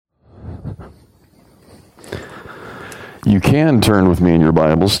You can turn with me in your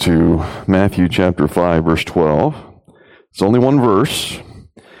Bibles to Matthew chapter 5, verse 12. It's only one verse,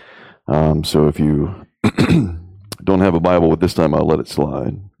 so if you don't have a Bible with this time, I'll let it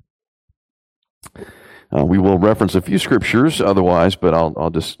slide. We will reference a few scriptures otherwise, but I'll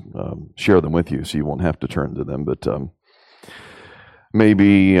just share them with you so you won't have to turn to them. But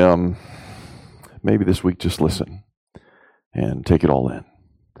maybe this week just listen and take it all in.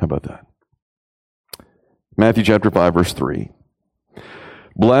 How about that? Matthew chapter 5, verse 3.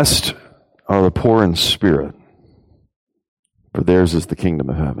 Blessed are the poor in spirit, for theirs is the kingdom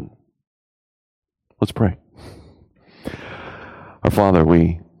of heaven. Let's pray. Our Father,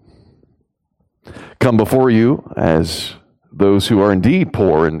 we come before you as those who are indeed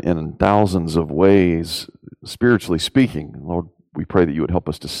poor in thousands of ways, spiritually speaking. Lord, we pray that you would help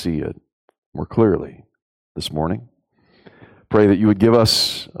us to see it more clearly this morning. Pray that you would give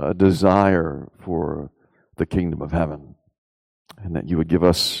us a desire for the kingdom of heaven, and that you would give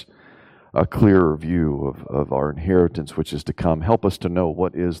us a clearer view of our inheritance which is to come. Help us to know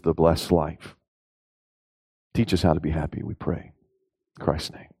what is the blessed life. Teach us how to be happy, we pray. In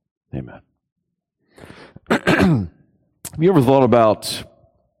Christ's name, amen. Have you ever thought about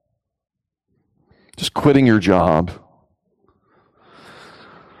just quitting your job?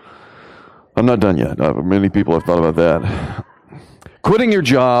 I'm not done yet. Many people have thought about that. Quitting your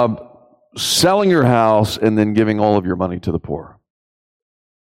job, selling your house, and then giving all of your money to the poor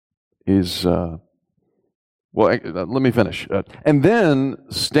is, let me finish. And then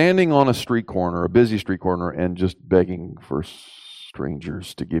standing on a street corner, a busy street corner, and just begging for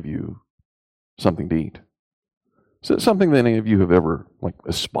strangers to give you something to eat. Is that something that any of you have ever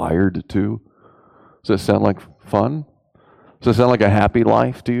aspired to? Does that sound like fun? Does that sound like a happy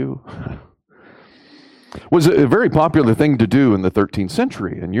life to you? Was a very popular thing to do in the 13th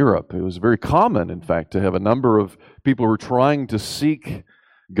century in Europe. It was very common, in fact, to have a number of people who were trying to seek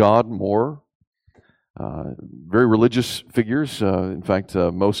God more. Very religious figures. In fact,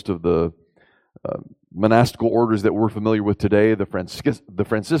 most of the monastical orders that we're familiar with today, the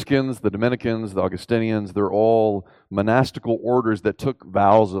Franciscans, the Dominicans, the Augustinians, they're all monastical orders that took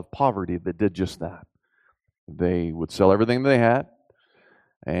vows of poverty that did just that. They would sell everything they had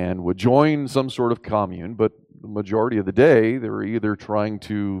and would join some sort of commune, but the majority of the day they were either trying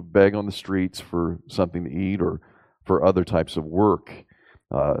to beg on the streets for something to eat or for other types of work.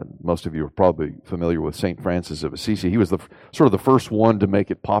 Most of you are probably familiar with St. Francis of Assisi. He was sort of the first one to make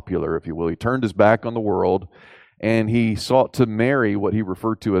it popular, if you will. He turned his back on the world and he sought to marry what he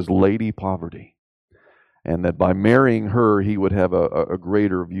referred to as Lady Poverty, and that by marrying her he would have a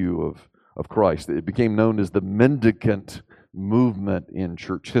greater view of Christ. It became known as the mendicant movement in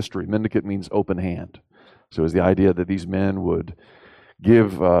church history. Mendicant means open hand. So it's the idea that these men would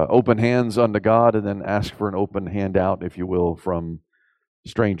give open hands unto God and then ask for an open handout, if you will, from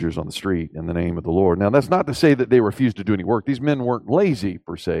strangers on the street in the name of the Lord. Now, that's not to say that they refused to do any work. These men weren't lazy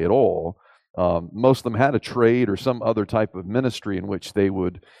per se at all. Most of them had a trade or some other type of ministry in which they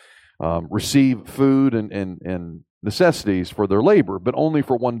would receive food and necessities for their labor, but only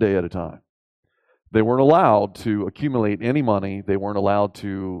for one day at a time. They weren't allowed to accumulate any money. They weren't allowed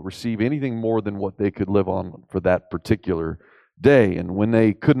to receive anything more than what they could live on for that particular day. And when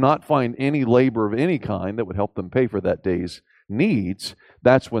they could not find any labor of any kind that would help them pay for that day's needs,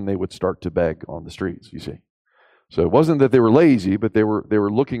 that's when they would start to beg on the streets, you see. So it wasn't that they were lazy, but they were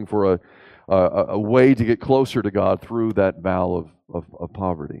looking for a way to get closer to God through that vow of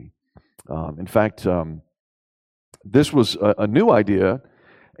poverty. In fact, this was a new idea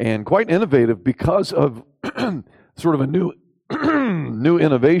and quite innovative because of sort of a new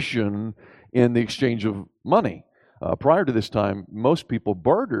innovation in the exchange of money. Prior to this time, most people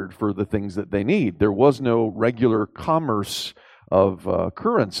bartered for the things that they need. There was no regular commerce of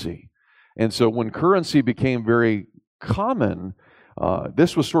currency. And so when currency became very common,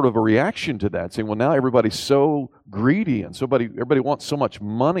 this was sort of a reaction to that, saying, well, now everybody's so greedy and everybody wants so much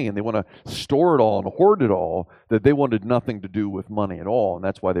money and they want to store it all and hoard it all that they wanted nothing to do with money at all. And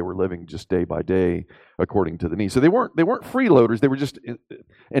that's why they were living just day by day according to the needs. So they weren't freeloaders. They were just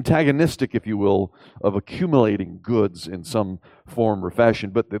antagonistic, if you will, of accumulating goods in some form or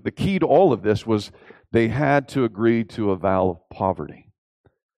fashion. But the key to all of this was they had to agree to a vow of poverty.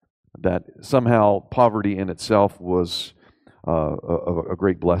 That somehow poverty in itself was a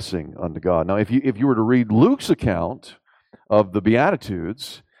great blessing unto God. Now, if you were to read Luke's account of the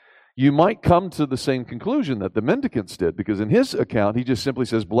Beatitudes, you might come to the same conclusion that the mendicants did, because in his account, he just simply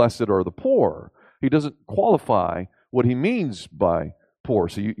says, blessed are the poor. He doesn't qualify what he means by poor.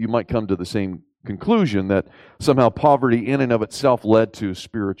 So you might come to the same conclusion that somehow poverty in and of itself led to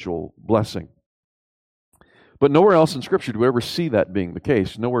spiritual blessing. But nowhere else in Scripture do we ever see that being the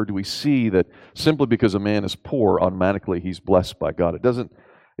case. Nowhere do we see that simply because a man is poor, automatically he's blessed by God. It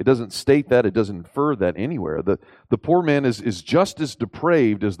doesn't state that. It doesn't infer that anywhere. The poor man is just as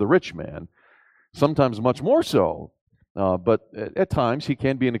depraved as the rich man, sometimes much more so. But at times he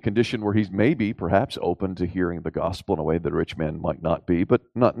can be in a condition where he's maybe, perhaps, open to hearing the gospel in a way that a rich man might not be, but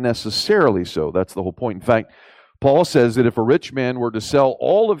not necessarily so. That's the whole point. In fact, Paul says that if a rich man were to sell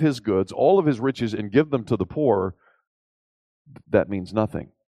all of his goods, all of his riches, and give them to the poor, that means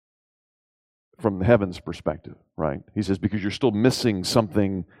nothing from the heaven's perspective, right? He says, because you're still missing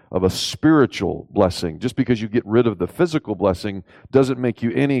something of a spiritual blessing. Just because you get rid of the physical blessing doesn't make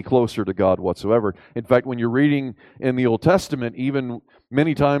you any closer to God whatsoever. In fact, when you're reading in the Old Testament, even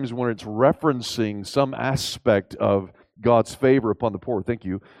many times when it's referencing some aspect of God's favor upon the poor,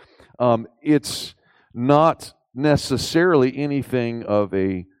 it's not necessarily anything of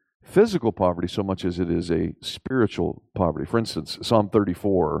a physical poverty so much as it is a spiritual poverty. For instance, Psalm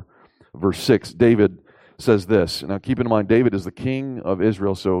 34, verse 6, David says this. Now keep in mind, David is the king of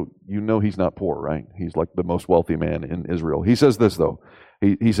Israel, so you know he's not poor, right? He's like the most wealthy man in Israel. He says this, though.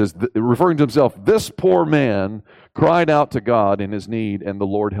 He says, referring to himself, this poor man cried out to God in his need, and the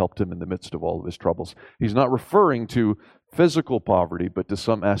Lord helped him in the midst of all of his troubles. He's not referring to physical poverty, but to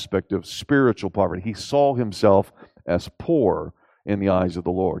some aspect of spiritual poverty. He saw himself as poor in the eyes of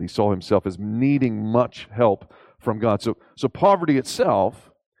the Lord. He saw himself as needing much help from God. So poverty itself,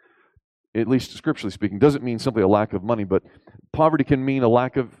 at least scripturally speaking, doesn't mean simply a lack of money, but poverty can mean a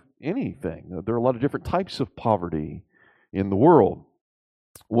lack of anything. There are a lot of different types of poverty in the world.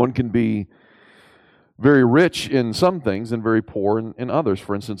 One can be very rich in some things and very poor in others.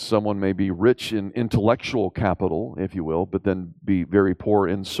 For instance, someone may be rich in intellectual capital, if you will, but then be very poor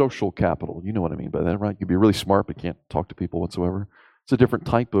in social capital. You know what I mean by that, right? You can be really smart but can't talk to people whatsoever. It's a different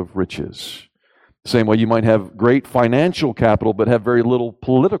type of riches. Same way you might have great financial capital but have very little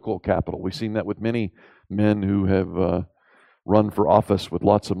political capital. We've seen that with many men who have run for office with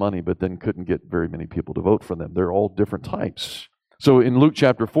lots of money but then couldn't get very many people to vote for them. They're all different types. So in Luke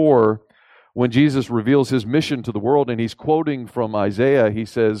chapter 4, when Jesus reveals his mission to the world and he's quoting from Isaiah, he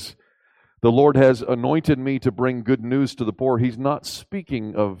says, "The Lord has anointed me to bring good news to the poor." He's not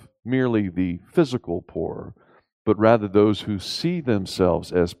speaking of merely the physical poor, but rather those who see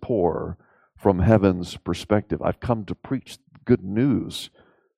themselves as poor from heaven's perspective. I've come to preach good news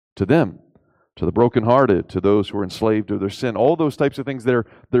to them, to the brokenhearted, to those who are enslaved to their sin. All those types of things they're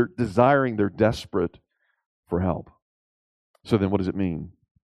desiring, they're desperate for help. So then what does it mean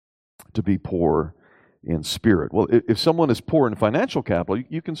to be poor in spirit? Well, if someone is poor in financial capital,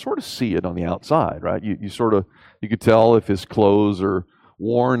 you can sort of see it on the outside, right? You could tell if his clothes are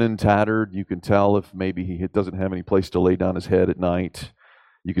worn and tattered. You can tell if maybe he doesn't have any place to lay down his head at night.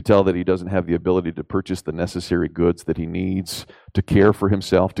 You could tell that he doesn't have the ability to purchase the necessary goods that he needs to care for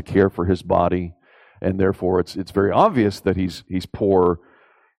himself, to care for his body, and therefore it's very obvious that he's poor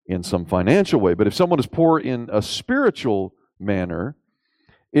in some financial way. But if someone is poor in a spiritual manner,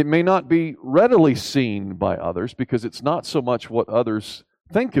 it may not be readily seen by others because it's not so much what others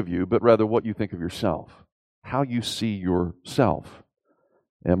think of you, but rather what you think of yourself, how you see yourself.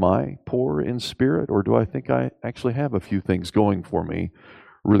 Am I poor in spirit, or do I think I actually have a few things going for me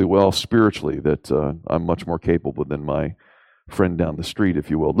really well spiritually that I'm much more capable than my friend down the street,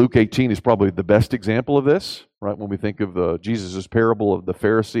 if you will? Luke 18 is probably the best example of this, right? When we think of Jesus' parable of the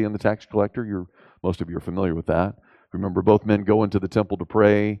Pharisee and the tax collector, most of you are familiar with that. Remember, both men go into the temple to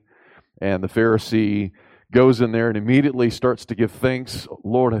pray, and the Pharisee goes in there and immediately starts to give thanks.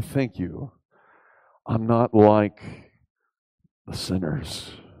 Lord, I thank you. I'm not like the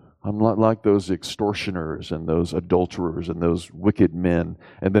sinners. I'm not like those extortioners and those adulterers and those wicked men.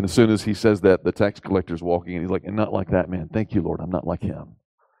 And then as soon as he says that, the tax collector's walking in. He's like, and not like that man. Thank you, Lord. I'm not like him.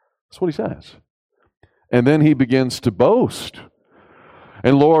 That's what he says. And then he begins to boast.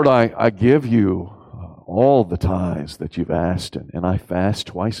 And Lord, I give you all the tithes that you've asked, and I fast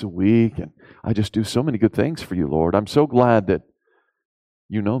twice a week, and I just do so many good things for you, Lord. I'm so glad that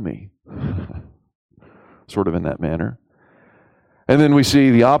you know me. Sort of in that manner. And then we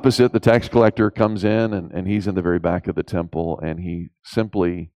see the opposite. The tax collector comes in, and he's in the very back of the temple, and he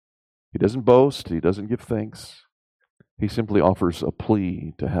doesn't boast, he doesn't give thanks. He simply offers a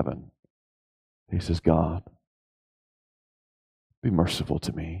plea to heaven. He says, God, be merciful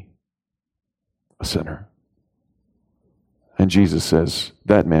to me, a sinner. And Jesus says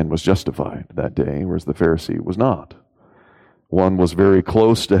that man was justified that day, whereas the Pharisee was not. One was very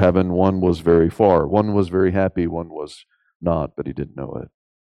close to heaven, one was very far. One was very happy, one was not, but he didn't know it.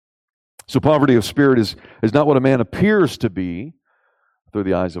 So poverty of spirit is not what a man appears to be. through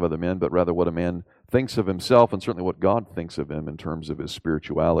the eyes of other men, but rather what a man thinks of himself, and certainly what God thinks of him in terms of his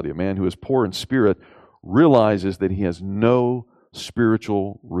spirituality. A man who is poor in spirit realizes that he has no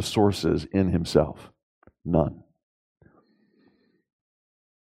spiritual resources in himself. None.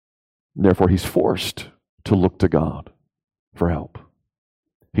 Therefore, he's forced to look to God for help.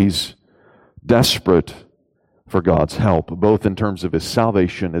 He's desperate for God's help, both in terms of his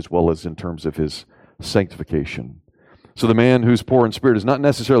salvation as well as in terms of his sanctification. So the man who's poor in spirit is not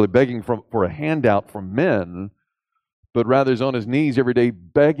necessarily begging for a handout from men, but rather is on his knees every day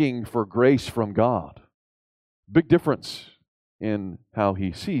begging for grace from God. Big difference in how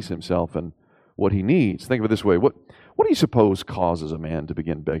he sees himself and what he needs. Think of it this way. What do you suppose causes a man to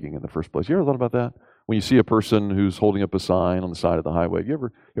begin begging in the first place? You ever thought about that? When you see a person who's holding up a sign on the side of the highway, you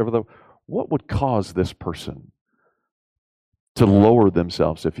ever thought, what would cause this person to lower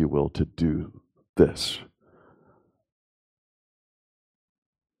themselves, if you will, to do this?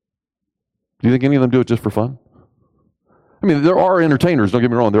 Do you think any of them do it just for fun? I mean, there are entertainers, don't get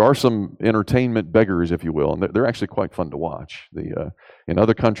me wrong. There are some entertainment beggars, if you will, and they're actually quite fun to watch. In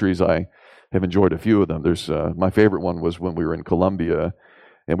other countries, I have enjoyed a few of them. There's my favorite one was when we were in Colombia,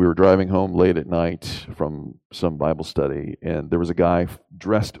 and we were driving home late at night from some Bible study, and there was a guy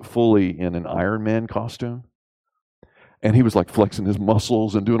dressed fully in an Iron Man costume, and he was like flexing his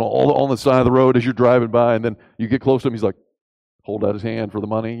muscles and doing all on the side of the road as you're driving by, and then you get close to him, he's like, hold out his hand for the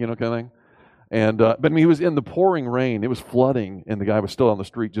money, kind of thing. And but I mean, he was in the pouring rain; it was flooding, and the guy was still on the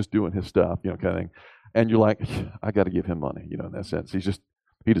street just doing his stuff, kind of thing. And you're like, I got to give him money, in that sense.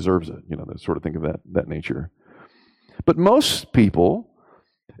 He deserves it, that sort of thing of that nature. But most people,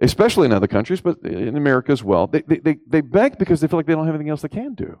 especially in other countries, but in America as well, they beg because they feel like they don't have anything else they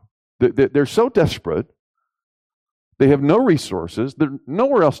can do. They're so desperate. They have no resources. There's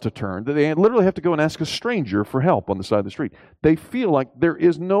nowhere else to turn. They literally have to go and ask a stranger for help on the side of the street. They feel like there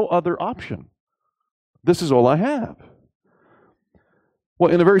is no other option. This is all I have.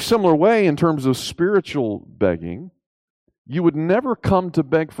 Well, in a very similar way, in terms of spiritual begging, you would never come to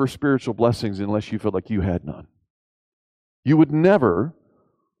beg for spiritual blessings unless you felt like you had none. You would never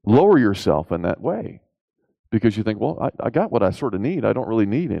lower yourself in that way because you think, well, I got what I sort of need. I don't really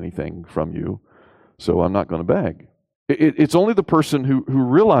need anything from you, so I'm not going to beg. It's only the person who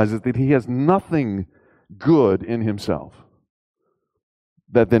realizes that he has nothing good in himself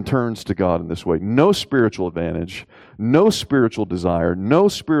that then turns to God in this way. No spiritual advantage, no spiritual desire, no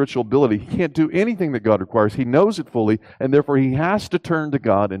spiritual ability. He can't do anything that God requires. He knows it fully, and therefore he has to turn to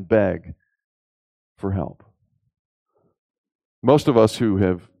God and beg for help. Most of us who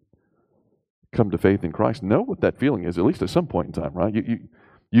have come to faith in Christ know what that feeling is, at least at some point in time, right?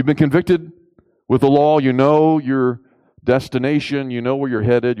 You've been convicted with the law. You know your destination. You know where you're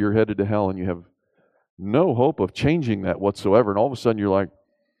headed. You're headed to hell, and you have no hope of changing that whatsoever. And all of a sudden you're like,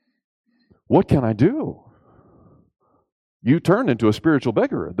 what can I do? You turn into a spiritual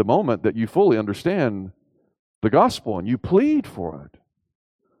beggar at the moment that you fully understand the gospel and you plead for it.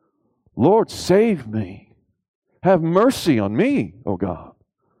 Lord, save me. Have mercy on me, oh God.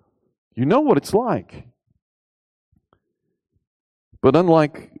 You know what it's like. But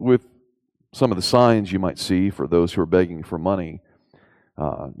unlike with some of the signs you might see for those who are begging for money,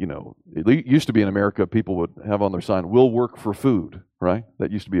 it used to be in America, people would have on their sign, "We'll work for food," right?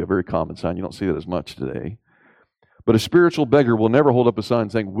 That used to be a very common sign. You don't see that as much today. But a spiritual beggar will never hold up a sign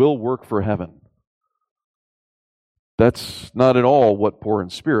saying, "We'll work for heaven." That's not at all what poor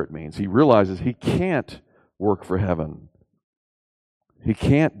in spirit means. He realizes he can't work for heaven. He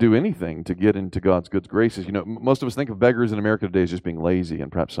can't do anything to get into God's good graces. Most of us think of beggars in America today as just being lazy,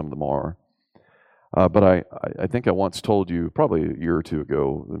 and perhaps some of them are. But I think I once told you, probably a year or two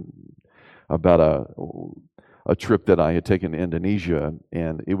ago, about a trip that I had taken to Indonesia,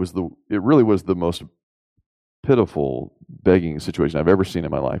 and it really was the most pitiful begging situation I've ever seen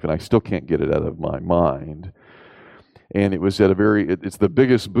in my life, and I still can't get it out of my mind. And it was at it's the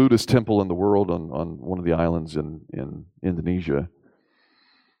biggest Buddhist temple in the world on one of the islands in Indonesia.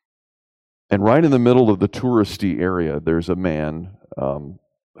 And right in the middle of the touristy area, there's a man,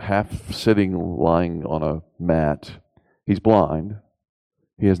 half sitting, lying on a mat. He's blind.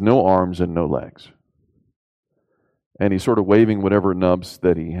 He has no arms and no legs. And he's sort of waving whatever nubs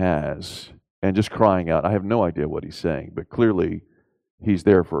that he has and just crying out. I have no idea what he's saying, but clearly he's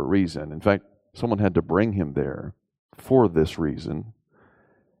there for a reason. In fact, someone had to bring him there for this reason.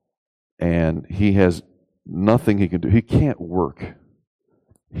 And he has nothing he can do. He can't work.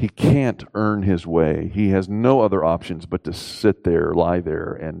 He can't earn his way. He has no other options but to sit there, lie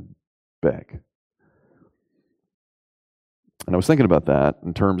there, and beg. And I was thinking about that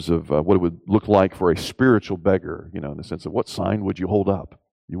in terms of what it would look like for a spiritual beggar, in the sense of what sign would you hold up?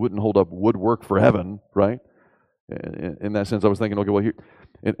 You wouldn't hold up woodwork for heaven, right? In that sense, I was thinking, okay, well, here,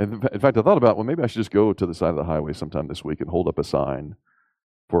 in fact, I thought about, well, maybe I should just go to the side of the highway sometime this week and hold up a sign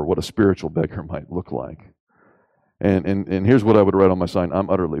for what a spiritual beggar might look like. And here's what I would write on my sign: I'm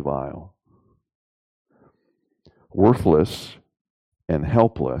utterly vile, worthless and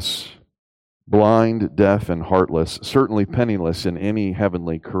helpless, blind, deaf, and heartless, certainly penniless in any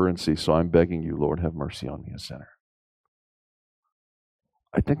heavenly currency. So I'm begging you, Lord, have mercy on me, a sinner.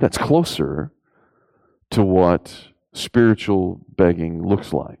 I think that's closer to what spiritual begging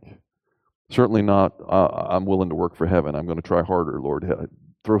looks like. Certainly not, I'm willing to work for heaven. I'm going to try harder, Lord.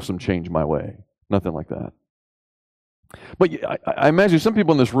 Throw some change my way. Nothing like that. But I imagine some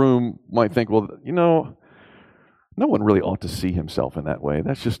people in this room might think, well, no one really ought to see himself in that way.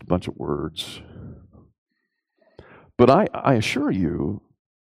 That's just a bunch of words. But I assure you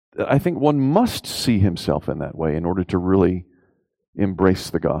that I think one must see himself in that way in order to really embrace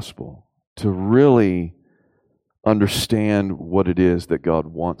the gospel, to really understand what it is that God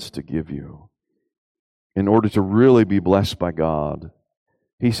wants to give you, in order to really be blessed by God.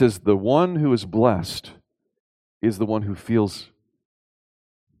 He says the one who is blessed is the one who feels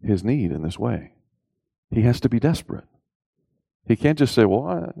his need in this way. He has to be desperate. He can't just say,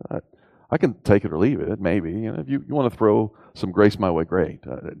 well, I can take it or leave it, maybe. If you want to throw some grace my way, great.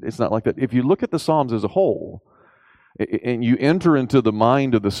 It's not like that. If you look at the Psalms as a whole, and you enter into the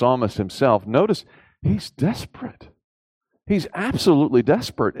mind of the psalmist himself, notice he's desperate. He's absolutely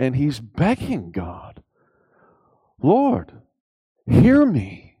desperate, and he's begging God, Lord, hear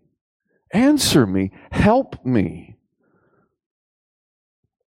me, answer me, help me.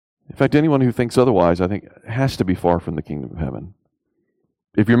 In fact, anyone who thinks otherwise, I think, has to be far from the kingdom of heaven.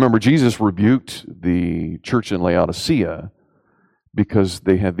 If you remember, Jesus rebuked the church in Laodicea because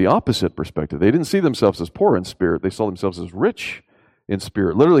they had the opposite perspective. They didn't see themselves as poor in spirit. They saw themselves as rich in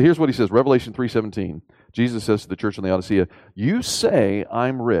spirit. Literally, here's what he says, Revelation 3:17. Jesus says to the church in Laodicea, you say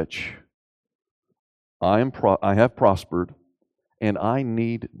I'm rich, I have prospered, and I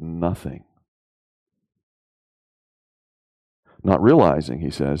need nothing. Not realizing,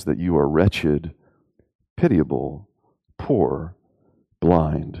 he says, that you are wretched, pitiable, poor,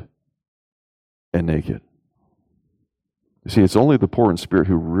 blind, and naked. You see, it's only the poor in spirit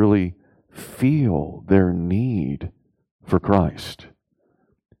who really feel their need for Christ.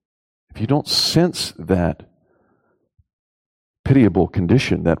 If you don't sense that pitiable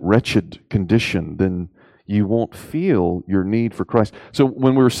condition, that wretched condition, then you won't feel your need for Christ. So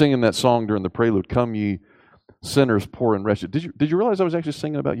when we were singing that song during the prelude, Come Ye Sinners, Poor and Wretched, did you realize I was actually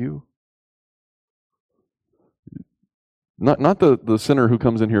singing about you? Not the sinner who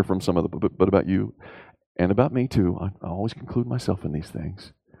comes in here from some other, but about you and about me too. I always conclude myself in these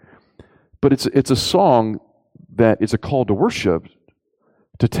things. But it's a song that is a call to worship,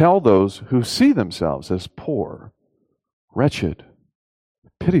 to tell those who see themselves as poor, wretched,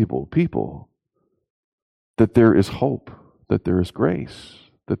 pitiable people that there is hope, that there is grace,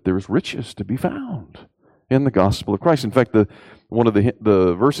 that there is riches to be found in the gospel of Christ. In fact, one of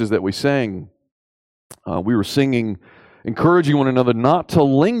the verses that we sang, we were singing, encouraging one another not to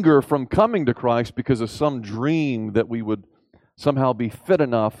linger from coming to Christ because of some dream that we would somehow be fit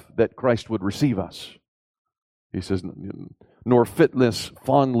enough that Christ would receive us. He says, nor fitness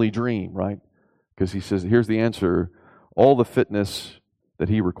fondly dream, right? Because he says, here's the answer. All the fitness that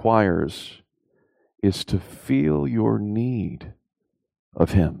he requires is to feel your need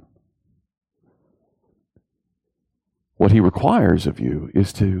of him. What he requires of you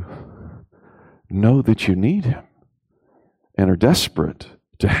is to know that you need him and are desperate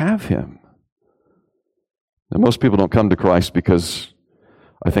to have him. Now, most people don't come to Christ because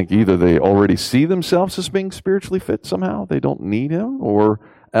I think either they already see themselves as being spiritually fit somehow, they don't need him, or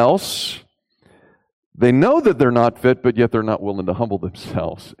else they know that they're not fit, but yet they're not willing to humble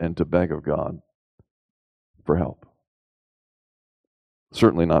themselves and to beg of God for help.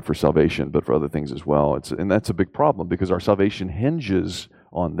 Certainly not for salvation, but for other things as well. And that's a big problem because our salvation hinges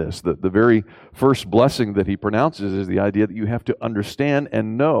on this. The very first blessing that he pronounces is the idea that you have to understand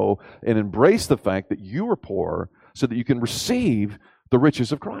and know and embrace the fact that you are poor so that you can receive the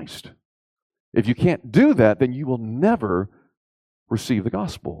riches of Christ. If you can't do that, then you will never receive the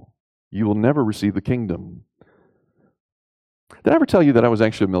gospel. You will never receive the kingdom. Did I ever tell you that I was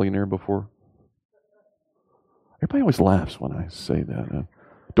actually a millionaire before? Everybody always laughs when I say that.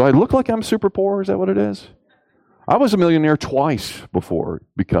 Do I look like I'm super poor? Is that what it is? I was a millionaire twice before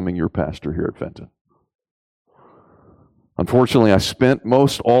becoming your pastor here at Fenton. Unfortunately, I spent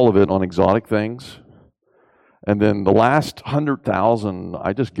most all of it on exotic things. And then the last 100,000,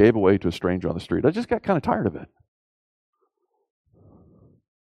 I just gave away to a stranger on the street. I just got kind of tired of it.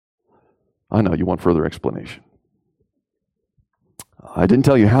 I know you want further explanation. I didn't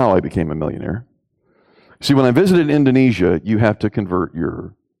tell you how I became a millionaire. See, when I visited Indonesia, you have to convert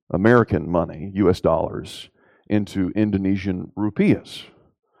your American money, US dollars, into Indonesian rupiahs.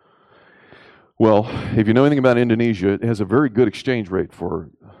 Well, if you know anything about Indonesia, it has a very good exchange rate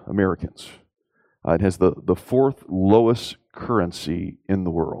for Americans. It has the fourth lowest currency in the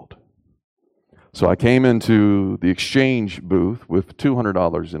world. So I came into the exchange booth with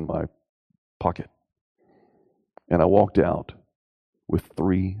 $200 in my pocket. And I walked out with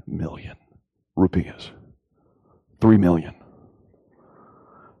 3 million rupiahs. 3 million.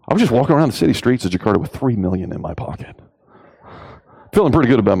 I was just walking around the city streets of Jakarta with 3 million in my pocket. Feeling pretty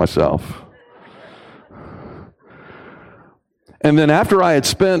good about myself. And then after I had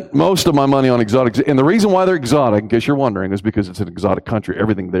spent most of my money on exotics, and the reason why they're exotic, in case you're wondering, is because it's an exotic country.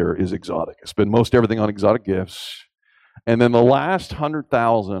 Everything there is exotic. I spent most everything on exotic gifts. And then the last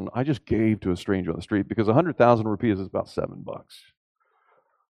 100,000, I just gave to a stranger on the street because 100,000 rupees is about $7.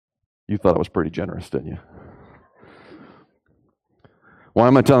 You thought I was pretty generous, didn't you? Why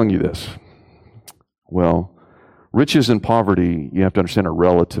am I telling you this? Well, riches and poverty, you have to understand, are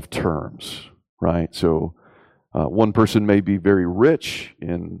relative terms, right? So one person may be very rich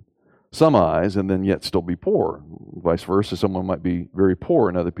in some eyes and then yet still be poor. Vice versa, someone might be very poor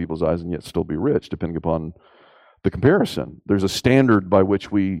in other people's eyes and yet still be rich, depending upon the comparison. There's a standard by which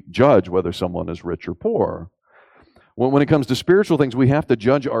we judge whether someone is rich or poor. When it comes to spiritual things, we have to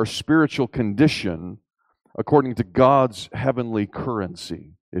judge our spiritual condition according to God's heavenly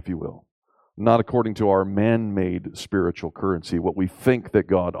currency, if you will, not according to our man-made spiritual currency, what we think that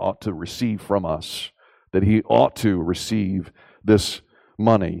God ought to receive from us, that He ought to receive this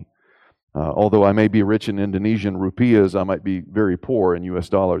money. Although I may be rich in Indonesian rupiahs, I might be very poor in US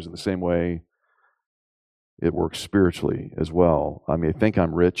dollars. In the same way, it works spiritually as well. I may think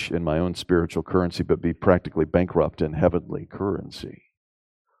I'm rich in my own spiritual currency, but be practically bankrupt in heavenly currency.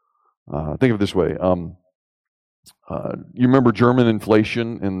 Think of it this way. You remember German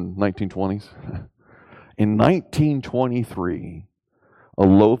inflation in 1920s? In 1923, a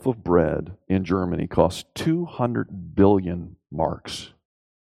loaf of bread in Germany cost 200 billion marks.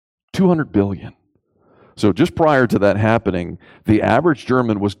 200 billion. So just prior to that happening, the average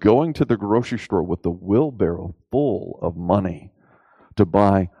German was going to the grocery store with the wheelbarrow full of money to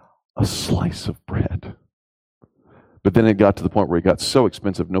buy a slice of bread. But then it got to the point where it got so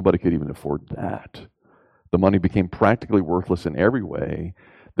expensive nobody could even afford that. The money became practically worthless in every way.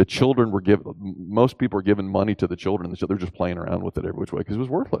 The children were given, most people were giving money to the children, they're just playing around with it every which way because it was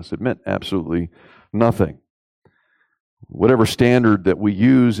worthless. It meant absolutely nothing. Whatever standard that we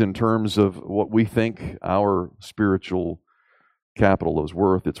use in terms of what we think our spiritual capital is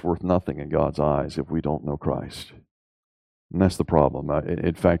worth, it's worth nothing in God's eyes if we don't know Christ. And that's the problem.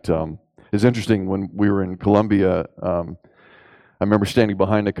 In fact, it's interesting, when we were in Colombia, I remember standing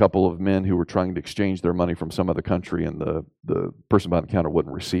behind a couple of men who were trying to exchange their money from some other country, and the person behind the counter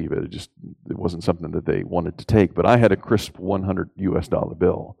wouldn't receive it. It wasn't something that they wanted to take. But I had a crisp 100 US dollar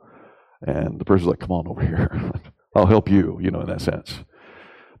bill, and the person was like, "Come on over here. I'll help you," in that sense.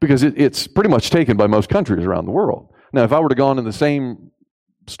 Because it's pretty much taken by most countries around the world. Now, if I were to go in the same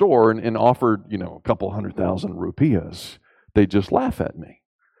store and offered, a couple 100,000 rupiahs, they'd just laugh at me.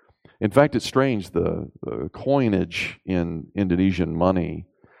 In fact, it's strange, the coinage in Indonesian money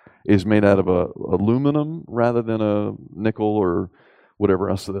is made out of aluminum rather than a nickel or whatever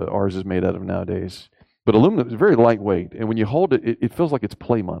else ours is made out of nowadays. But aluminum is very lightweight, and when you hold it, it feels like it's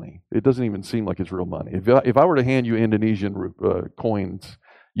play money. It doesn't even seem like it's real money. If I were to hand you Indonesian coins,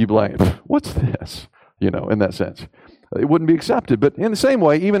 you'd be like, "What's this?" In that sense. It wouldn't be accepted. But in the same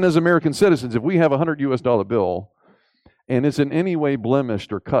way, even as American citizens, if we have a $100 US bill, and it's in any way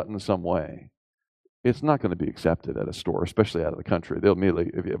blemished or cut in some way, it's not going to be accepted at a store, especially out of the country. They'll immediately,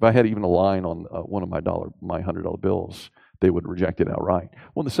 if I had even a line on one of my $100 bills, they would reject it outright.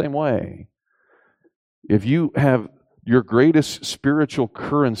 Well, in the same way, if you have your greatest spiritual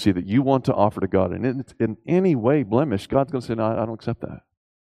currency that you want to offer to God, and it's in any way blemished, God's going to say, "No, I don't accept that."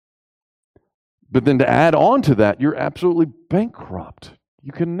 But then to add on to that, you're absolutely bankrupt.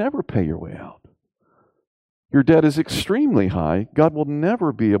 You can never pay your way out. Your debt is extremely high. God will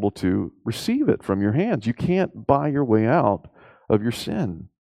never be able to receive it from your hands. You can't buy your way out of your sin.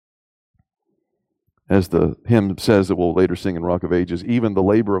 As the hymn says that we'll later sing in Rock of Ages, even the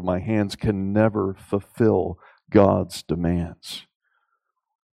labor of my hands can never fulfill God's demands.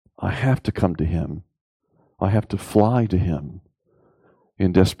 I have to come to Him. I have to fly to Him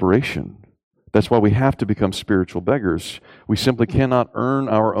in desperation That's why we have to become spiritual beggars. We simply cannot earn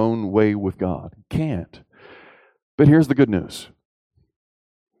our own way with God. Can't. But here's the good news.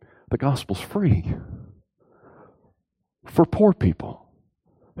 The gospel's free for poor people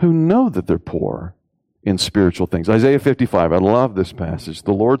who know that they're poor in spiritual things. Isaiah 55, I love this passage.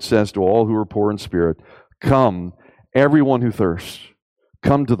 The Lord says to all who are poor in spirit, "Come, everyone who thirsts,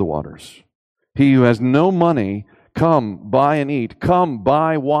 come to the waters. He who has no money, come, buy and eat. Come,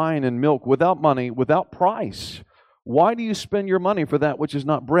 buy wine and milk without money, without price. Why do you spend your money for that which is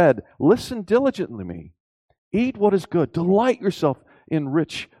not bread? Listen diligently to me. Eat what is good. Delight yourself in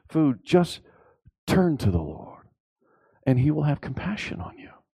rich food. Just turn to the Lord, and He will have compassion on you."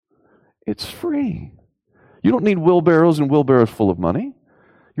 It's free. You don't need wheelbarrows and wheelbarrows full of money.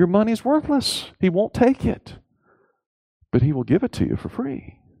 Your money is worthless. He won't take it, but He will give it to you for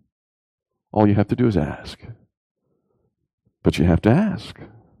free. All you have to do is ask. But you have to ask.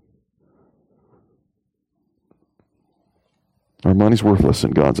 Our money's worthless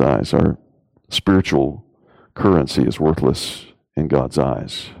in God's eyes. Our spiritual currency is worthless in God's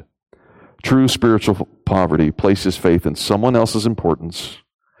eyes. True spiritual poverty places faith in someone else's importance,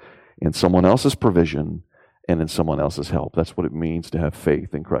 in someone else's provision, and in someone else's help. That's what it means to have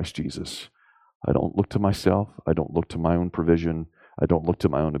faith in Christ Jesus. I don't look to myself. I don't look to my own provision. I don't look to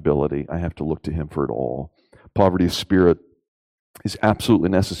my own ability. I have to look to Him for it all. Poverty of spirit is absolutely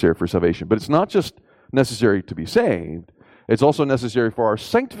necessary for salvation. But it's not just necessary to be saved. It's also necessary for our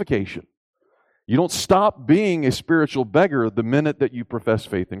sanctification. You don't stop being a spiritual beggar the minute that you profess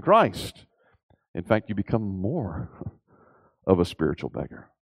faith in Christ. In fact, you become more of a spiritual beggar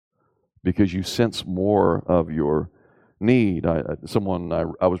because you sense more of your need. I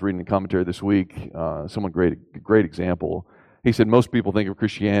was reading a commentary this week, someone great example. He said most people think of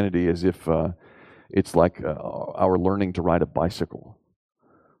Christianity as if it's like our learning to ride a bicycle,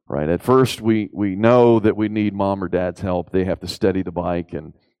 right? At first, we know that we need mom or dad's help. They have to steady the bike,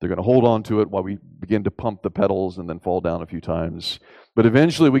 and they're going to hold on to it while we begin to pump the pedals and then fall down a few times. But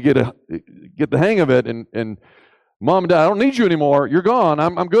eventually, we get the hang of it, and Mom and Dad, I don't need you anymore. You're gone.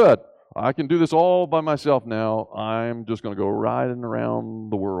 I'm good. I can do this all by myself now. I'm just going to go riding around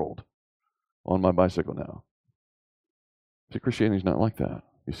the world on my bicycle now. See, Christianity's not like that,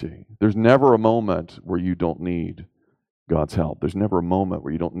 you see. There's never a moment where you don't need God's help. There's never a moment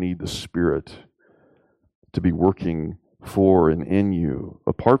where you don't need the Spirit to be working for and in you.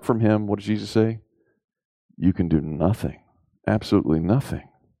 Apart from Him, what did Jesus say? You can do nothing. Absolutely nothing.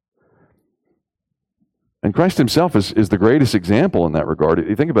 And Christ Himself is the greatest example in that regard.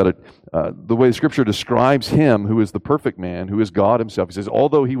 You think about it, the way Scripture describes Him, who is the perfect man, who is God Himself. He says,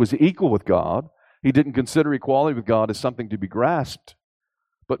 although He was equal with God, He didn't consider equality with God as something to be grasped,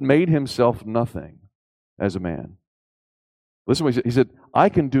 but made Himself nothing as a man. Listen what He said. He said, I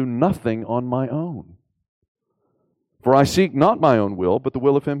can do nothing on my own. For I seek not my own will, but the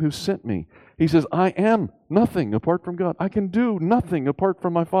will of Him who sent me. He says, I am nothing apart from God. I can do nothing apart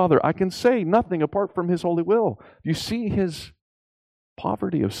from my Father. I can say nothing apart from His holy will. You see His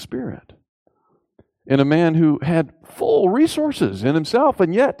poverty of spirit in a man who had full resources in himself,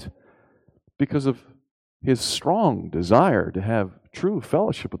 and yet, because of his strong desire to have true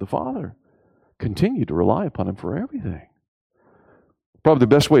fellowship with the Father, continued to rely upon Him for everything. Probably the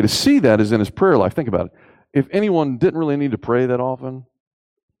best way to see that is in his prayer life. Think about it. If anyone didn't really need to pray that often,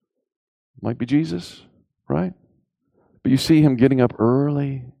 it might be Jesus, right? But you see Him getting up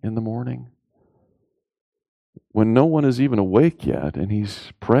early in the morning when no one is even awake yet, and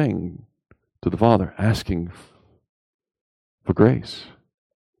He's praying to the Father, asking for grace,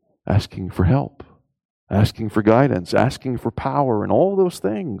 asking for help, asking for guidance, asking for power, and all those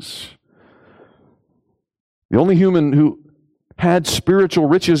things. The only human who had spiritual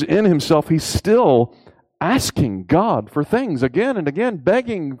riches in himself, he's still asking God for things again and again,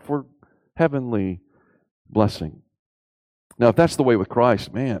 begging for heavenly blessing. Now, if that's the way with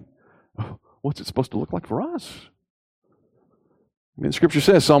Christ, man, what's it supposed to look like for us? I mean, Scripture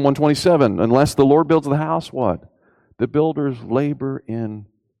says, Psalm 127, unless the Lord builds the house, what? The builders labor in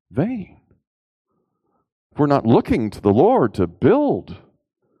vain. If we're not looking to the Lord to build,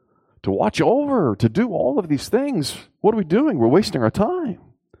 to watch over, to do all of these things, what are we doing? We're wasting our time.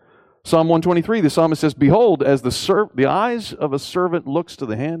 Psalm 123, the psalmist says, behold, as the eyes of a servant looks to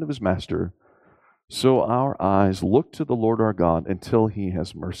the hand of his master, so our eyes look to the Lord our God until He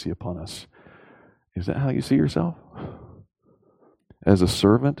has mercy upon us. Is that how you see yourself? As a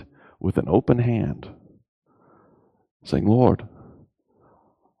servant with an open hand, saying, Lord,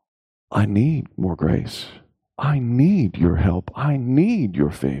 I need more grace. I need your help. I need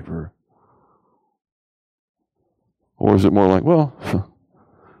your favor. Or is it more like, well,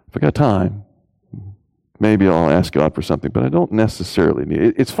 if I got time, maybe I'll ask God for something, but I don't necessarily need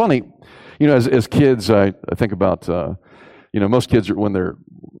it. It's funny, as kids, I think about, most kids, when they're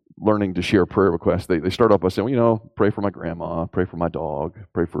learning to share prayer requests, they start off by saying, pray for my grandma, pray for my dog,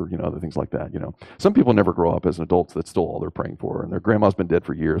 pray for, other things like that, Some people never grow up as adults. That's still all they're praying for. And their grandma's been dead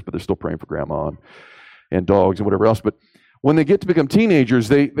for years, but they're still praying for grandma and dogs and whatever else. But when they get to become teenagers,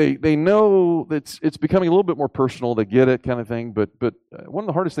 they know that it's becoming a little bit more personal. They get it, kind of thing. But one of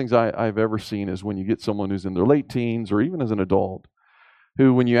the hardest things I've ever seen is when you get someone who's in their late teens or even as an adult,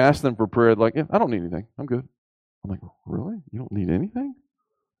 who, when you ask them for prayer, like, I don't need anything. I'm good. I'm like, really? You don't need anything?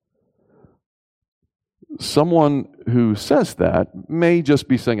 Someone who says that may just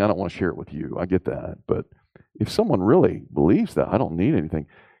be saying, I don't want to share it with you. I get that. But if someone really believes that, I don't need anything,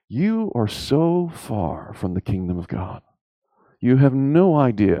 you are so far from the kingdom of God. You have no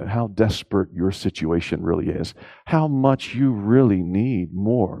idea how desperate your situation really is, how much you really need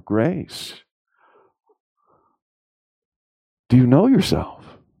more grace. Do you know yourself?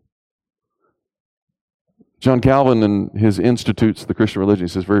 John Calvin, in his Institutes of the Christian Religion,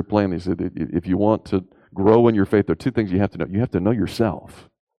 he says very plainly, he said, if you want to grow in your faith, there are two things you have to know. You have to know yourself,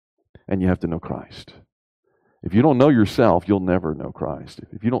 and you have to know Christ. If you don't know yourself, you'll never know Christ.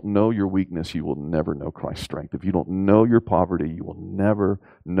 If you don't know your weakness, you will never know Christ's strength. If you don't know your poverty, you will never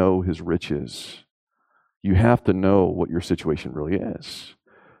know His riches. You have to know what your situation really is,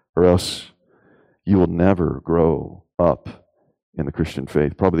 or else you will never grow up in the Christian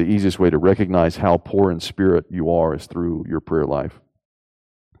faith. Probably the easiest way to recognize how poor in spirit you are is through your prayer life.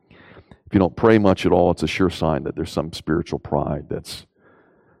 If you don't pray much at all, it's a sure sign that there's some spiritual pride that's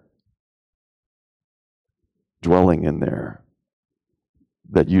dwelling in there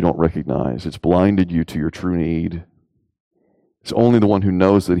that you don't recognize. It's blinded you to your true need. It's only the one who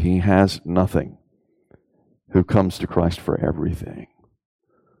knows that he has nothing who comes to Christ for everything.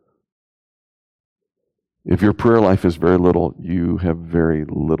 If your prayer life is very little, you have very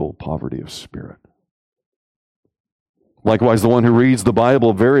little poverty of spirit. Likewise, the one who reads the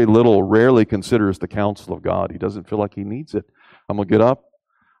Bible very little rarely considers the counsel of God. He doesn't feel like he needs it. I'm going to get up.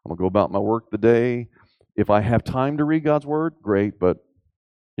 I'm going to go about my work the day. If I have time to read God's Word, great, but,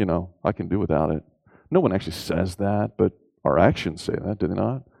 I can do without it. No one actually says that, but our actions say that, do they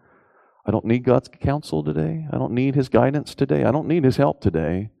not? I don't need God's counsel today. I don't need His guidance today. I don't need His help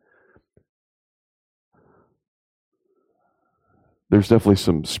today. There's definitely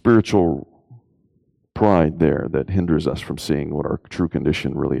some spiritual pride there that hinders us from seeing what our true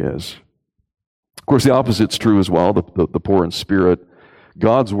condition really is. Of course, the opposite's true as well. The poor in spirit,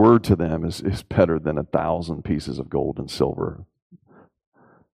 God's word to them is better than 1,000 pieces of gold and silver,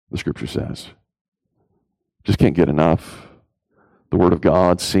 the Scripture says. Just can't get enough. The Word of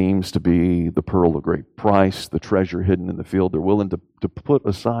God seems to be the pearl of great price, the treasure hidden in the field. They're willing to put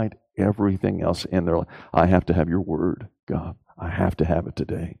aside everything else in their life. I have to have your Word, God. I have to have it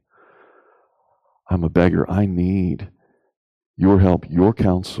today. I'm a beggar. I need your help, your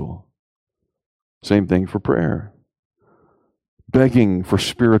counsel. Same thing for prayer. Begging for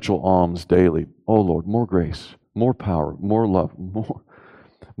spiritual alms daily. Oh Lord, more grace, more power, more love,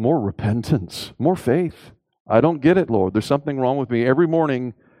 more repentance, more faith. I don't get it, Lord. There's something wrong with me. Every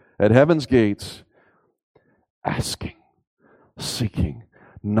morning at heaven's gates, asking, seeking,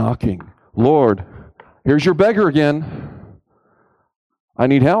 knocking. Lord, here's your beggar again. I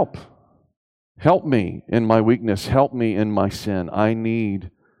need help. Help me in my weakness. Help me in my sin. I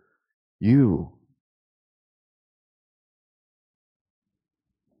need you.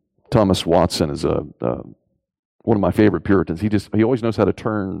 Thomas Watson is one of my favorite Puritans. He always knows how to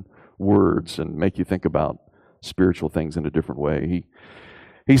turn words and make you think about spiritual things in a different way.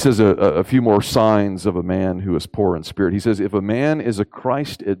 He says a few more signs of a man who is poor in spirit. He says, if a man is a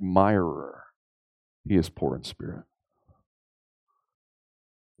Christ admirer, he is poor in spirit.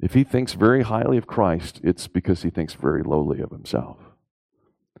 If he thinks very highly of Christ, it's because he thinks very lowly of himself.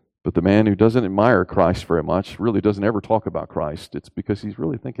 But the man who doesn't admire Christ very much, really doesn't ever talk about Christ, it's because he's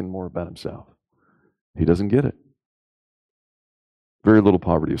really thinking more about himself. He doesn't get it. Very little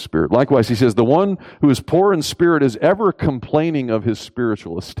poverty of spirit. Likewise, he says, the one who is poor in spirit is ever complaining of his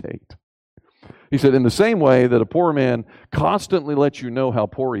spiritual estate. He said, in the same way that a poor man constantly lets you know how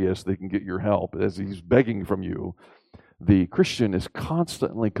poor he is so they can get your help as he's begging from you, the Christian is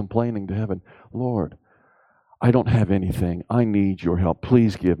constantly complaining to heaven, Lord, I don't have anything. I need your help.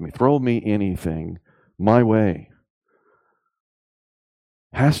 Please give me. Throw me anything my way.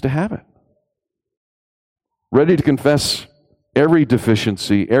 Has to have it. Ready to confess every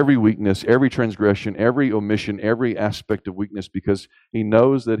deficiency, every weakness, every transgression, every omission, every aspect of weakness, because he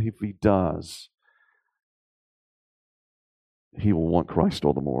knows that if he does, he will want Christ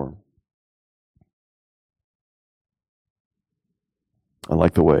all the more. I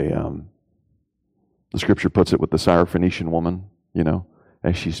like the way the scripture puts it with the Syrophoenician woman,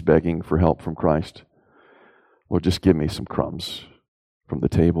 as she's begging for help from Christ. Lord, just give me some crumbs from the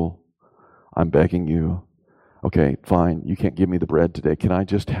table. I'm begging you. Okay, fine. You can't give me the bread today. Can I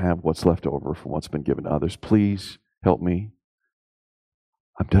just have what's left over from what's been given to others? Please help me.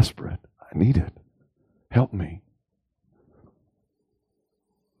 I'm desperate. I need it. Help me.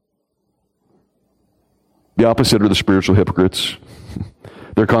 The opposite are the spiritual hypocrites.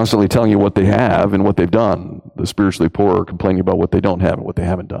 They're constantly telling you what they have and what they've done. The spiritually poor are complaining about what they don't have and what they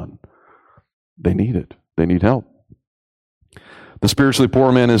haven't done. They need it. They need help. The spiritually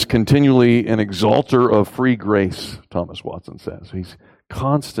poor man is continually an exalter of free grace, Thomas Watson says. He's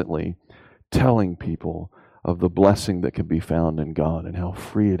constantly telling people of the blessing that can be found in God and how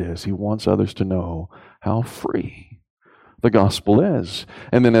free it is. He wants others to know how free the gospel is.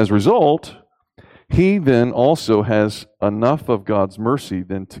 And then as a result, he then also has enough of God's mercy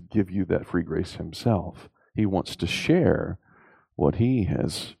then to give you that free grace himself. He wants to share what he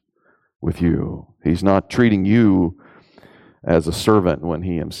has with you. He's not treating you as a servant when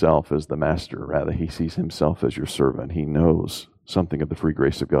he himself is the master. Rather, he sees himself as your servant. He knows something of the free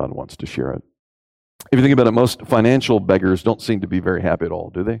grace of God and wants to share it. If you think about it, most financial beggars don't seem to be very happy at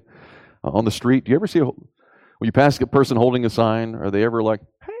all, do they? On the street, do you ever see when you pass a person holding a sign, are they ever like,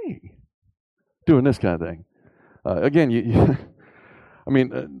 hey, doing this kind of thing? Again,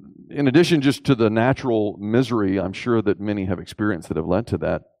 in addition just to the natural misery I'm sure that many have experienced that have led to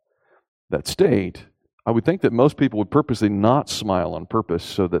that state, I would think that most people would purposely not smile on purpose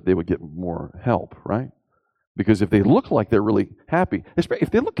so that they would get more help, right? Because if they look like they're really happy, if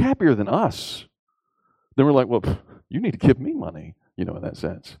they look happier than us, then we're like, well, you need to give me money, in that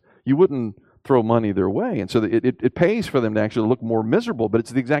sense. You wouldn't throw money their way. And so it pays for them to actually look more miserable, but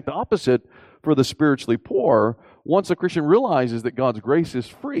it's the exact opposite for the spiritually poor. Once a Christian realizes that God's grace is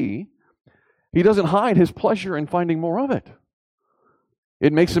free, he doesn't hide his pleasure in finding more of it.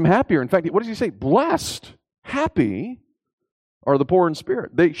 It makes him happier. In fact, what does he say? Blessed, happy are the poor in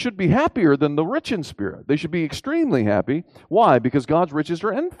spirit. They should be happier than the rich in spirit. They should be extremely happy. Why? Because God's riches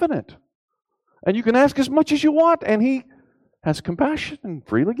are infinite. And you can ask as much as you want, and he has compassion and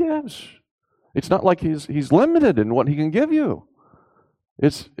freely gives. It's not like he's limited in what he can give you.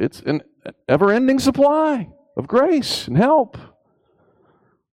 It's an ever-ending supply of grace and help.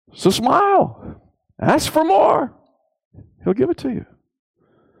 So smile. Ask for more. He'll give it to you.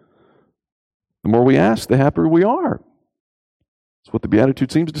 The more we ask, the happier we are. That's what the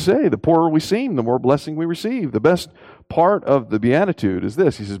Beatitude seems to say. The poorer we seem, the more blessing we receive. The best part of the Beatitude is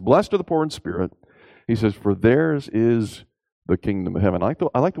this. He says, blessed are the poor in spirit. He says, for theirs is the kingdom of heaven.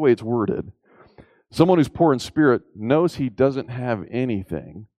 I like the way it's worded. Someone who's poor in spirit knows he doesn't have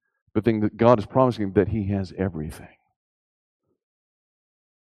anything, but think that God is promising him that he has everything.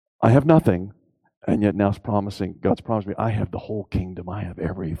 I have nothing, and yet now God's promising me, I have the whole kingdom. I have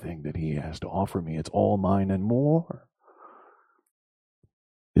everything that he has to offer me. It's all mine and more,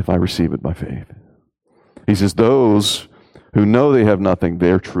 if I receive it by faith. He says, those who know they have nothing,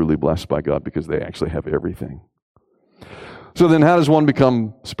 they're truly blessed by God because they actually have everything. So then how does one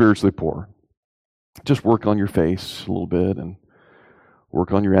become spiritually poor? Just work on your face a little bit and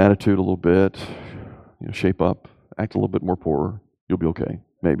work on your attitude a little bit. Shape up, act a little bit more poor. You'll be okay.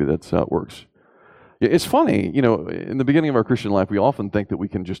 Maybe that's how it works. It's funny, in the beginning of our Christian life, we often think that we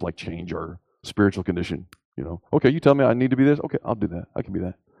can just change our spiritual condition. Okay, you tell me I need to be this. Okay, I'll do that. I can be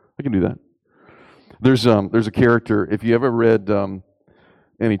that. I can do that. There's a character. If you ever read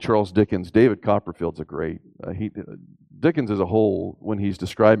any Charles Dickens, David Copperfield's a great. Dickens as a whole, when he's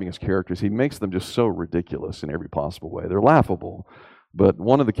describing his characters, he makes them just so ridiculous in every possible way. They're laughable. But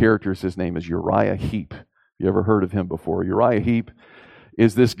one of the characters, his name is Uriah Heep. You ever heard of him before? Uriah Heep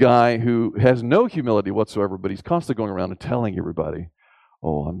is this guy who has no humility whatsoever, but he's constantly going around and telling everybody,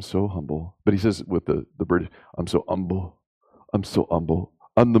 oh, I'm so humble. But he says with the British, I'm so humble. I'm so humble.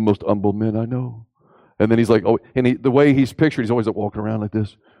 I'm the most humble man I know. And then he's like, oh, and the way he's pictured, he's always walking around like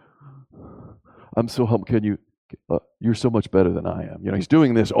this. I'm so humble. You're so much better than I am. He's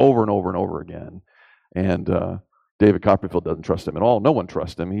doing this over and over and over again. And David Copperfield doesn't trust him at all. No one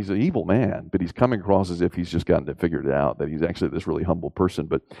trusts him. He's an evil man, but he's coming across as if he's just gotten it figured out, that he's actually this really humble person.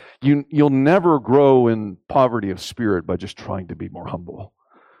 But you'll never grow in poverty of spirit by just trying to be more humble.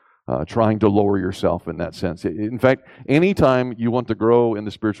 Trying to lower yourself in that sense. In fact, anytime you want to grow in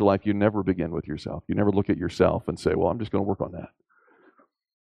the spiritual life, you never begin with yourself. You never look at yourself and say, well, I'm just going to work on that.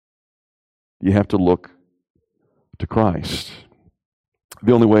 You have to look to Christ.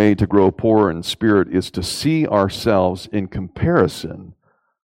 The only way to grow poor in spirit is to see ourselves in comparison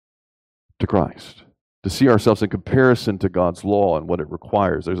to Christ. to see ourselves in comparison to God's law and what it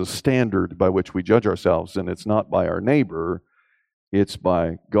requires. There's a standard by which we judge ourselves, and it's not by our neighbor. It's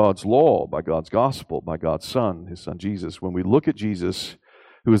by God's law, by God's gospel, by God's Son, His Son Jesus. When we look at Jesus,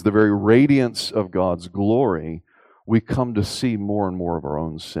 who is the very radiance of God's glory, we come to see more and more of our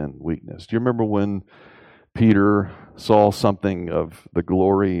own sin and weakness. Do you remember when Peter saw something of the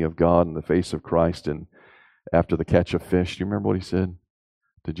glory of God in the face of Christ, and after the catch of fish, do you remember what he said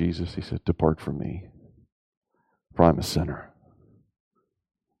to Jesus? He said, "Depart from me, for I'm a sinner."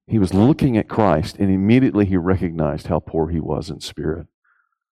 He was looking at Christ, and immediately he recognized how poor he was in spirit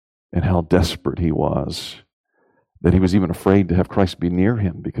and how desperate he was, that he was even afraid to have Christ be near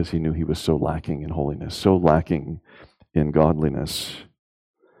him because he knew he was so lacking in holiness, so lacking in godliness.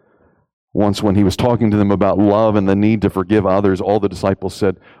 Once when he was talking to them about love and the need to forgive others, all the disciples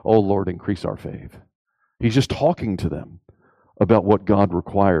said, "Oh Lord, increase our faith." He's just talking to them about what God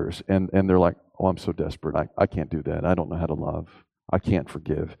requires, and they're like, "Oh, I'm so desperate. I can't do that. I don't know how to love. I can't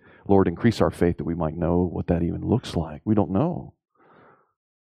forgive. Lord, increase our faith that we might know what that even looks like." We don't know.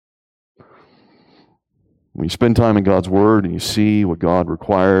 When you spend time in God's Word and you see what God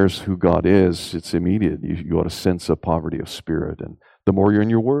requires, who God is, it's immediate. You ought to sense a poverty of spirit. And the more you're in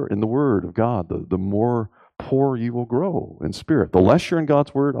the Word of God, the more poor you will grow in spirit. The less you're in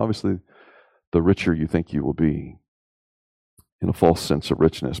God's Word, obviously, the richer you think you will be, in a false sense of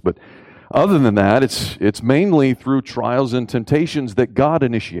richness. But other than that, it's mainly through trials and temptations that God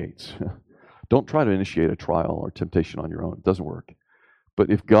initiates. Don't try to initiate a trial or temptation on your own. It doesn't work. But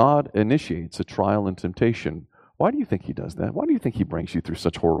if God initiates a trial and temptation, why do you think He does that? Why do you think He brings you through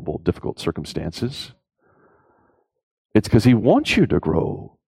such horrible, difficult circumstances? It's because He wants you to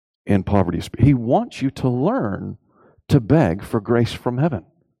grow in poverty of spirit. He wants you to learn to beg for grace from heaven.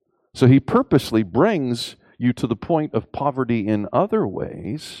 So He purposely brings you to the point of poverty in other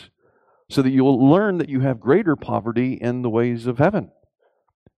ways, so that you'll learn that you have greater poverty in the ways of heaven.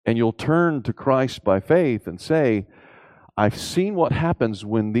 And you'll turn to Christ by faith and say, "I've seen what happens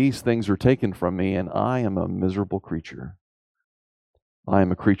when these things are taken from me, and I am a miserable creature. I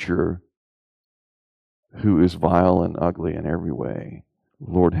am a creature who is vile and ugly in every way.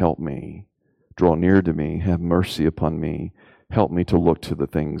 Lord, help me. Draw near to me. Have mercy upon me. Help me to look to the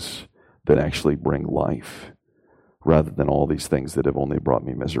things that actually bring life, rather than all these things that have only brought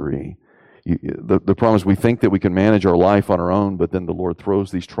me misery." The problem is we think that we can manage our life on our own, but then the Lord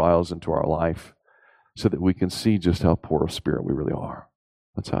throws these trials into our life so that we can see just how poor of spirit we really are.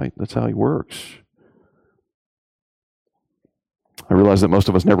 That's how He works. I realize that most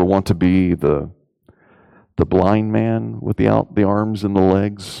of us never want to be the blind man without the arms and the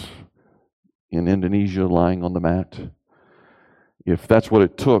legs in Indonesia lying on the mat. If that's what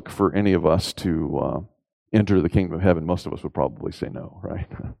it took for any of us to enter the kingdom of heaven, most of us would probably say no, right?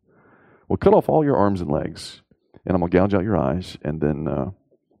 Well, cut off all your arms and legs, and I'm going to gouge out your eyes, and then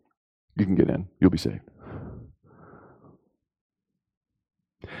you can get in. You'll be saved.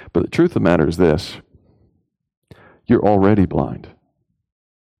 But the truth of the matter is this: you're already blind.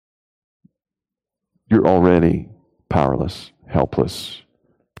 You're already powerless, helpless,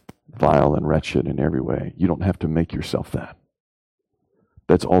 vile, and wretched in every way. You don't have to make yourself that.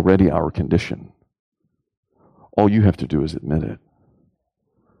 That's already our condition. All you have to do is admit it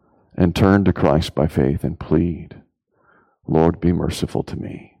and turn to Christ by faith and plead, "Lord, be merciful to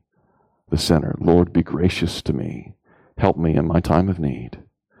me, the sinner. Lord, be gracious to me. Help me in my time of need.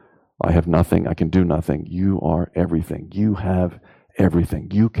 I have nothing. I can do nothing. You are everything. You have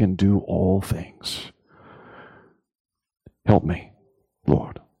everything. You can do all things. Help me,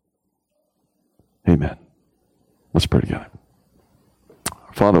 Lord." Amen. Let's pray together.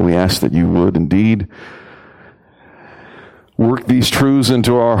 Father, we ask that you would indeed work these truths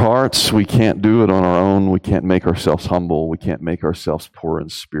into our hearts. We can't do it on our own. We can't make ourselves humble. We can't make ourselves poor in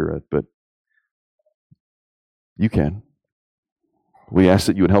spirit, but you can. We ask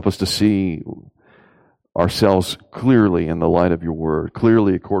that you would help us to see ourselves clearly in the light of your word,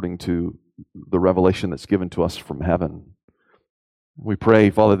 clearly according to the revelation that's given to us from heaven. We pray,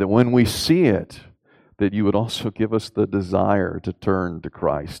 Father, that when we see it, that you would also give us the desire to turn to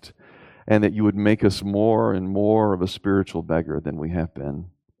Christ, and that you would make us more and more of a spiritual beggar than we have been.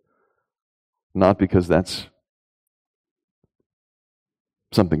 Not because that's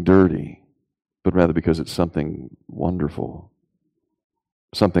something dirty, but rather because it's something wonderful,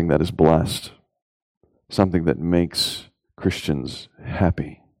 something that is blessed, something that makes Christians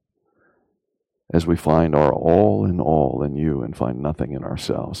happy, as we find our all in you and find nothing in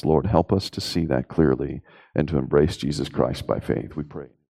ourselves. Lord, help us to see that clearly and to embrace Jesus Christ by faith, we pray.